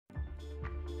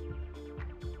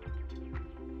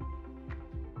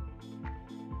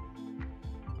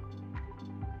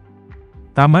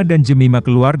Tama dan Jemima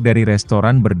keluar dari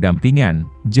restoran berdampingan.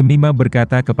 Jemima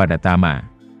berkata kepada Tama,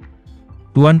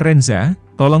 "Tuan Renza,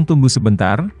 tolong tunggu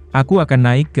sebentar, aku akan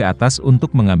naik ke atas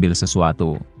untuk mengambil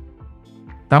sesuatu."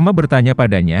 Tama bertanya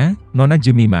padanya, "Nona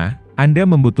Jemima, Anda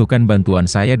membutuhkan bantuan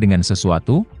saya dengan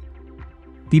sesuatu?"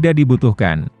 "Tidak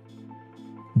dibutuhkan."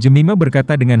 Jemima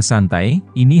berkata dengan santai,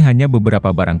 "Ini hanya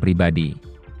beberapa barang pribadi.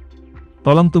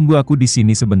 Tolong tunggu aku di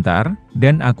sini sebentar,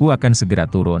 dan aku akan segera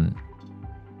turun."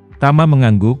 Tama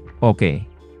mengangguk, "Oke."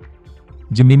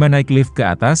 Jemima naik lift ke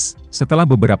atas, setelah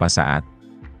beberapa saat.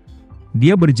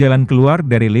 Dia berjalan keluar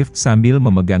dari lift sambil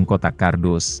memegang kotak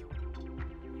kardus.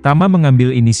 Tama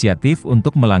mengambil inisiatif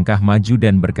untuk melangkah maju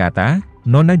dan berkata,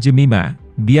 "Nona Jemima,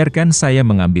 biarkan saya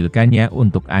mengambilkannya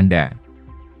untuk Anda."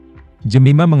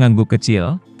 Jemima mengangguk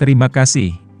kecil, "Terima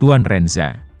kasih, Tuan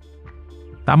Renza."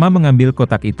 Tama mengambil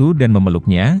kotak itu dan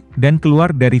memeluknya, dan keluar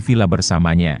dari villa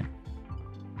bersamanya.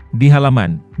 Di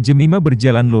halaman, Jemima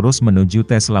berjalan lurus menuju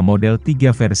Tesla Model 3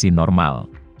 versi normal.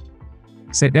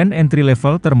 Sedan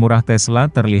entry-level termurah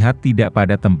Tesla terlihat tidak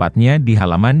pada tempatnya di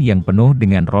halaman yang penuh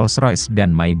dengan Rolls-Royce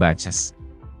dan Maybachs.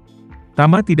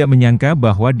 Tama tidak menyangka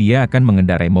bahwa dia akan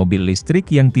mengendarai mobil listrik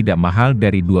yang tidak mahal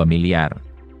dari 2 miliar.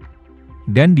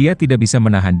 Dan dia tidak bisa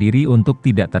menahan diri untuk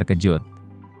tidak terkejut.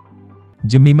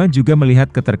 Jemima juga melihat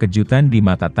keterkejutan di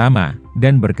mata Tama,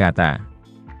 dan berkata,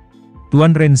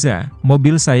 "Tuan Renza,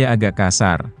 mobil saya agak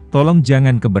kasar, tolong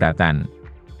jangan keberatan."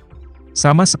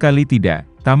 "Sama sekali tidak,"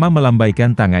 Tama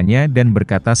melambaikan tangannya dan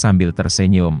berkata sambil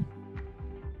tersenyum.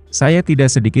 "Saya tidak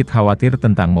sedikit khawatir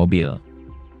tentang mobil.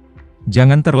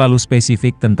 Jangan terlalu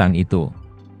spesifik tentang itu.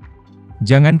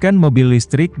 Jangankan mobil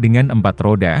listrik dengan 4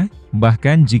 roda,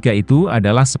 bahkan jika itu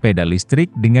adalah sepeda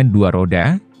listrik dengan 2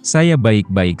 roda, saya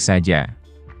baik-baik saja."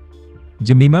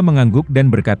 Jemima mengangguk dan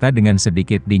berkata dengan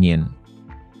sedikit dingin,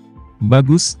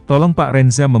 "Bagus, tolong Pak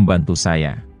Renza membantu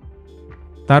saya.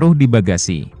 Taruh di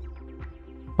bagasi."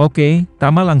 "Oke,"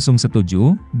 Tama langsung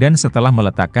setuju, dan setelah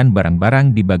meletakkan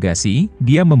barang-barang di bagasi,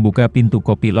 dia membuka pintu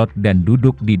kopilot dan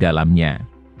duduk di dalamnya.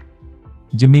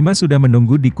 Jemima sudah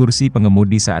menunggu di kursi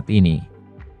pengemudi saat ini.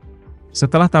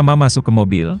 Setelah Tama masuk ke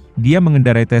mobil, dia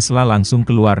mengendarai Tesla langsung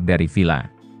keluar dari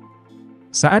villa.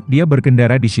 Saat dia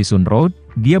berkendara di Shishun Road,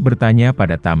 dia bertanya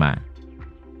pada Tama,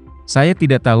 "Saya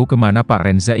tidak tahu kemana Pak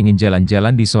Renza ingin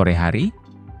jalan-jalan di sore hari?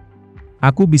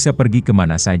 Aku bisa pergi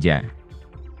kemana saja."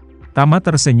 Tama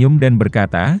tersenyum dan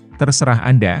berkata, "Terserah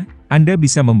Anda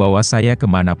bisa membawa saya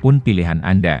kemanapun pilihan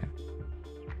Anda."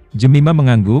 Jemima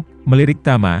mengangguk, melirik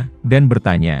Tama, dan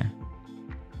bertanya,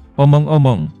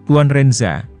 "Omong-omong, Tuan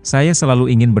Renza, saya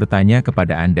selalu ingin bertanya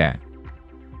kepada Anda.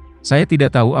 Saya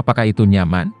tidak tahu apakah itu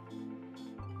nyaman?"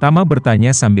 Tama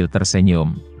bertanya sambil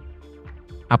tersenyum.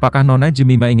 "Apakah Nona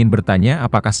Jemima ingin bertanya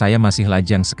apakah saya masih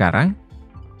lajang sekarang?"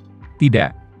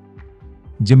 "Tidak."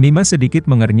 Jemima sedikit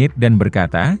mengernyit dan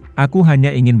berkata, "Aku hanya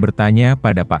ingin bertanya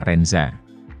pada Pak Renza.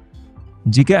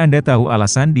 Jika Anda tahu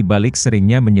alasan di balik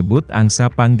seringnya menyebut angsa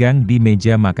panggang di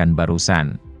meja makan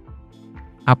barusan.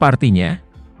 Apa artinya?"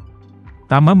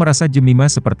 Tama merasa Jemima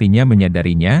sepertinya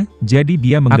menyadarinya, jadi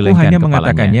dia menggelengkan kepalanya. "Aku hanya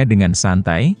mengatakannya dengan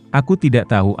santai, aku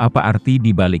tidak tahu apa arti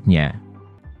di baliknya.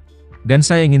 Dan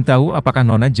saya ingin tahu apakah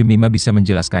Nona Jemima bisa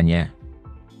menjelaskannya."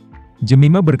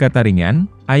 Jemima berkata ringan,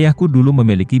 "Ayahku dulu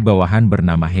memiliki bawahan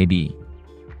bernama Hedi.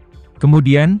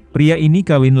 Kemudian, pria ini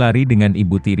kawin lari dengan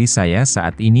ibu tiri saya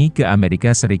saat ini ke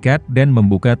Amerika Serikat dan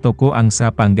membuka toko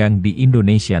angsa panggang di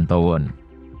Indonesian Town.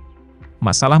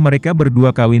 Masalah mereka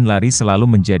berdua kawin lari selalu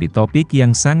menjadi topik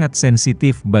yang sangat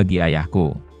sensitif bagi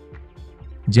ayahku.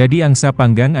 Jadi angsa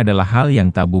panggang adalah hal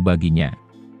yang tabu baginya."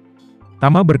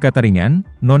 Tama berkata ringan,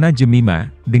 "Nona Jemima,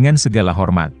 dengan segala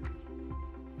hormat,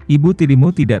 ibu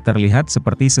tirimu tidak terlihat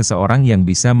seperti seseorang yang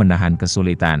bisa menahan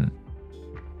kesulitan."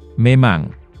 "Memang."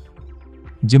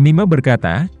 Jemima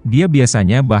berkata, dia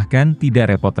biasanya bahkan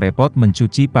tidak repot-repot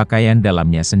mencuci pakaian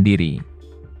dalamnya sendiri.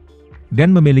 Dan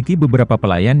memiliki beberapa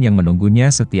pelayan yang menunggunya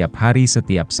setiap hari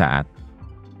setiap saat.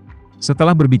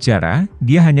 Setelah berbicara,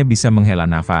 dia hanya bisa menghela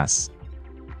nafas.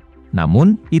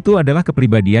 Namun, itu adalah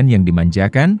kepribadian yang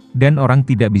dimanjakan, dan orang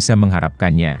tidak bisa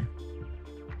mengharapkannya.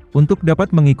 Untuk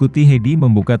dapat mengikuti Hedi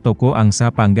membuka toko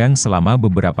angsa panggang selama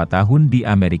beberapa tahun di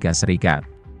Amerika Serikat.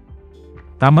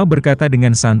 Tama berkata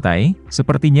dengan santai,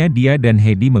 sepertinya dia dan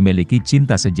Hedi memiliki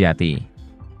cinta sejati.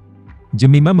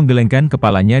 Jemima menggelengkan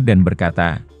kepalanya dan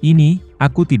berkata, "Ini,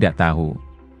 aku tidak tahu."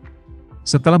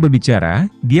 Setelah berbicara,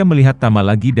 dia melihat Tama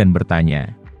lagi dan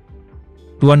bertanya,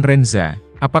 "Tuan Renza,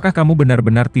 apakah kamu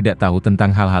benar-benar tidak tahu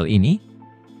tentang hal-hal ini?"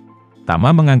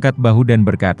 Tama mengangkat bahu dan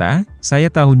berkata,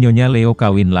 "Saya tahu Nyonya Leo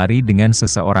kawin lari dengan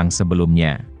seseorang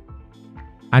sebelumnya.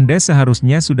 Anda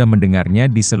seharusnya sudah mendengarnya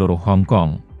di seluruh Hong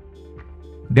Kong.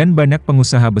 Dan banyak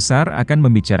pengusaha besar akan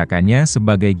membicarakannya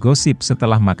sebagai gosip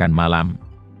setelah makan malam.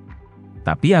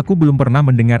 Tapi aku belum pernah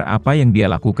mendengar apa yang dia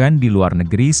lakukan di luar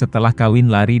negeri setelah kawin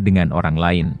lari dengan orang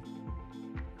lain.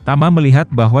 Tama melihat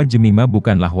bahwa Jemima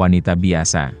bukanlah wanita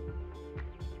biasa.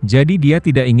 Jadi dia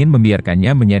tidak ingin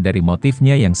membiarkannya menyadari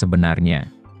motifnya yang sebenarnya.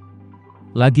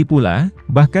 Lagi pula,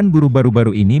 bahkan guru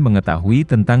baru-baru ini mengetahui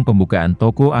tentang pembukaan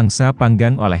toko angsa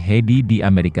panggang oleh Heidi di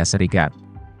Amerika Serikat.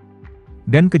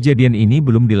 Dan kejadian ini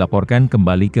belum dilaporkan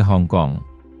kembali ke Hong Kong.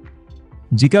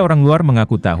 Jika orang luar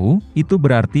mengaku tahu, itu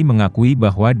berarti mengakui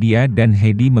bahwa dia dan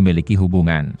Heidi memiliki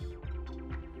hubungan.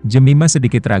 Jemima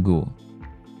sedikit ragu.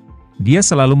 Dia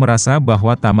selalu merasa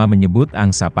bahwa Tama menyebut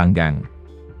angsa panggang.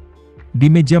 Di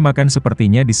meja makan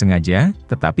sepertinya disengaja,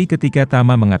 tetapi ketika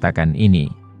Tama mengatakan ini,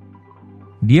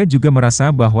 dia juga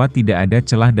merasa bahwa tidak ada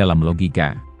celah dalam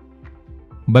logika.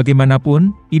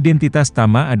 Bagaimanapun, identitas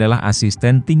Tama adalah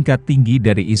asisten tingkat tinggi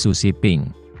dari isu shipping.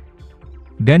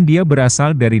 Dan dia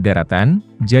berasal dari daratan,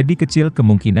 jadi kecil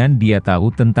kemungkinan dia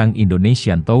tahu tentang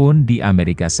Indonesian Town di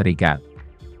Amerika Serikat.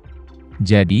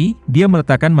 Jadi, dia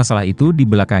meletakkan masalah itu di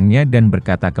belakangnya dan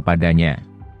berkata kepadanya,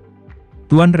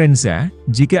 "Tuan Renza,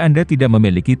 jika Anda tidak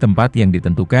memiliki tempat yang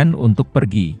ditentukan untuk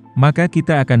pergi, maka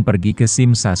kita akan pergi ke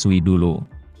Sim Sasui dulu.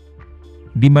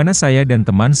 Di mana saya dan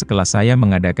teman sekelas saya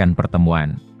mengadakan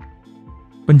pertemuan.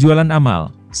 Penjualan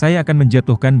amal, saya akan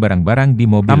menjatuhkan barang-barang di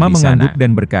mobil Tama di sana." mengangguk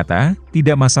Dan berkata,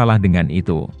 "Tidak masalah dengan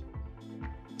itu.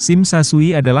 Sim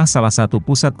Sasui adalah salah satu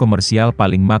pusat komersial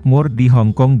paling makmur di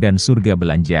Hong Kong dan surga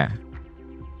belanja."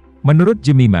 Menurut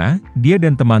Jemima, dia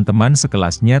dan teman-teman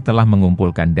sekelasnya telah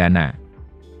mengumpulkan dana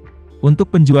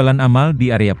untuk penjualan amal di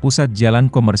area pusat jalan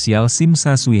komersial Sim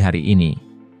Sasui hari ini.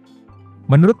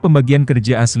 Menurut pembagian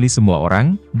kerja asli semua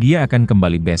orang, dia akan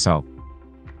kembali besok.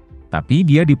 Tapi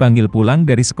dia dipanggil pulang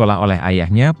dari sekolah oleh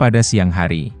ayahnya pada siang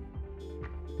hari.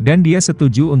 Dan dia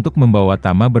setuju untuk membawa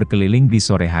Tama berkeliling di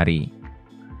sore hari.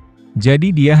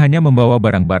 Jadi dia hanya membawa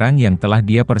barang-barang yang telah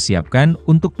dia persiapkan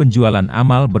untuk penjualan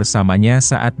amal bersamanya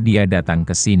saat dia datang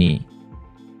ke sini.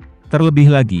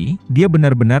 Terlebih lagi, dia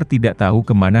benar-benar tidak tahu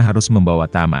kemana harus membawa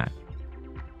Tama.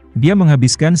 Dia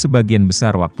menghabiskan sebagian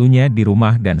besar waktunya di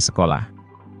rumah dan sekolah.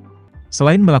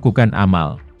 Selain melakukan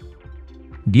amal,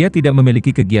 dia tidak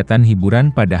memiliki kegiatan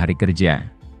hiburan pada hari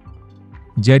kerja.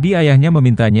 Jadi ayahnya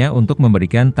memintanya untuk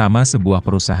memberikan Tama sebuah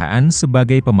perusahaan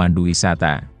sebagai pemandu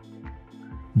wisata.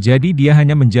 Jadi dia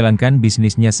hanya menjalankan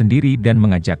bisnisnya sendiri dan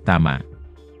mengajak Tama.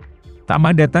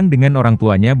 Tama datang dengan orang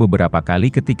tuanya beberapa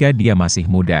kali ketika dia masih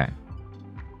muda.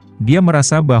 Dia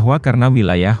merasa bahwa karena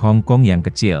wilayah Hong Kong yang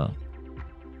kecil,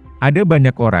 ada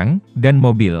banyak orang, dan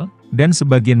mobil, dan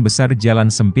sebagian besar jalan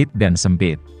sempit dan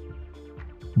sempit.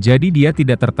 Jadi dia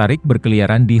tidak tertarik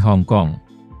berkeliaran di Hong Kong.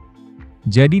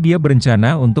 Jadi dia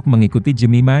berencana untuk mengikuti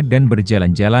Jemima dan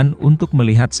berjalan-jalan untuk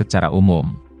melihat secara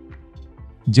umum.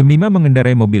 Jemima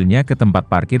mengendarai mobilnya ke tempat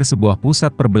parkir sebuah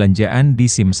pusat perbelanjaan di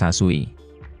Sim Sasui.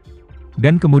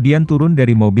 Dan kemudian turun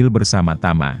dari mobil bersama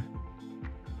Tama.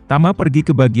 Tama pergi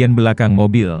ke bagian belakang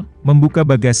mobil, membuka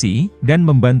bagasi, dan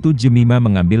membantu Jemima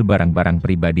mengambil barang-barang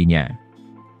pribadinya.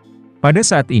 Pada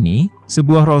saat ini,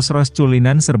 sebuah Rolls-Royce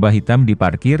culinan serba hitam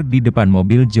diparkir di depan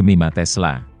mobil Jemima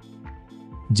Tesla.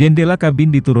 Jendela kabin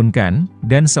diturunkan,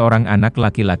 dan seorang anak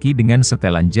laki-laki dengan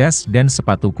setelan jas dan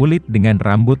sepatu kulit dengan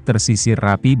rambut tersisir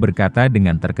rapi berkata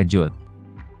dengan terkejut,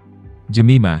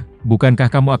 "Jemima, bukankah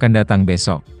kamu akan datang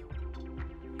besok?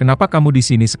 Kenapa kamu di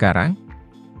sini sekarang?"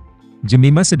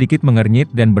 Jemima sedikit mengernyit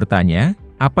dan bertanya,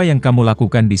 "Apa yang kamu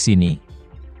lakukan di sini?"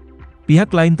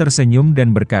 Pihak lain tersenyum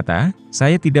dan berkata,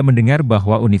 "Saya tidak mendengar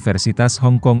bahwa Universitas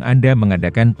Hong Kong Anda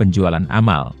mengadakan penjualan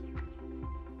amal.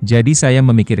 Jadi saya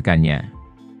memikirkannya.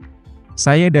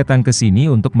 Saya datang ke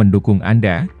sini untuk mendukung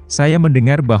Anda, saya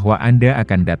mendengar bahwa Anda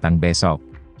akan datang besok.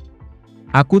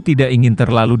 Aku tidak ingin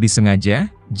terlalu disengaja,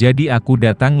 jadi aku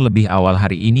datang lebih awal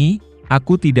hari ini,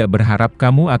 aku tidak berharap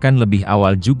kamu akan lebih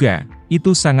awal juga,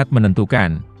 itu sangat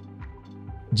menentukan."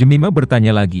 Jemima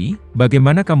bertanya lagi,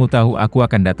 "Bagaimana kamu tahu aku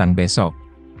akan datang besok?"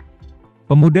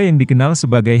 Pemuda yang dikenal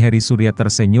sebagai Heri Surya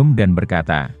tersenyum dan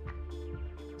berkata,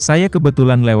 "Saya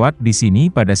kebetulan lewat di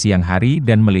sini pada siang hari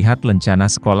dan melihat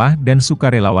lencana sekolah dan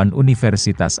sukarelawan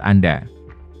universitas Anda.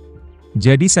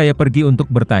 Jadi saya pergi untuk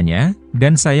bertanya,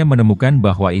 dan saya menemukan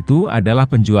bahwa itu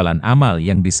adalah penjualan amal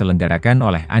yang diselenggarakan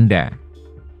oleh Anda.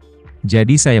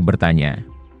 Jadi saya bertanya,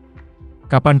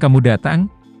 'Kapan kamu datang?'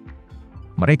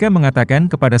 Mereka mengatakan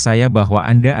kepada saya bahwa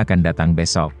Anda akan datang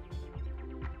besok."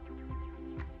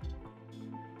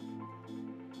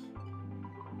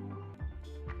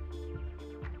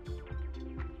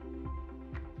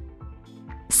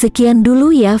 Sekian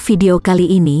dulu ya video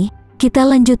kali ini, kita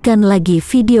lanjutkan lagi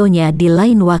videonya di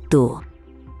lain waktu.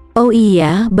 Oh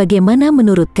iya, bagaimana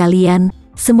menurut kalian?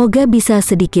 Semoga bisa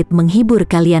sedikit menghibur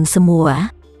kalian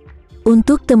semua.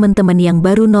 Untuk teman-teman yang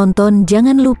baru nonton,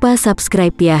 jangan lupa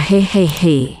subscribe ya,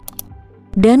 hehehe.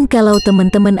 Dan kalau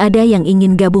teman-teman ada yang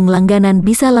ingin gabung langganan,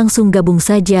 bisa langsung gabung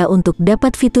saja untuk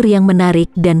dapat fitur yang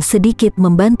menarik dan sedikit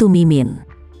membantu Mimin.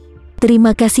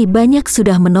 Terima kasih banyak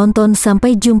sudah menonton,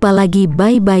 sampai jumpa lagi,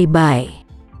 bye.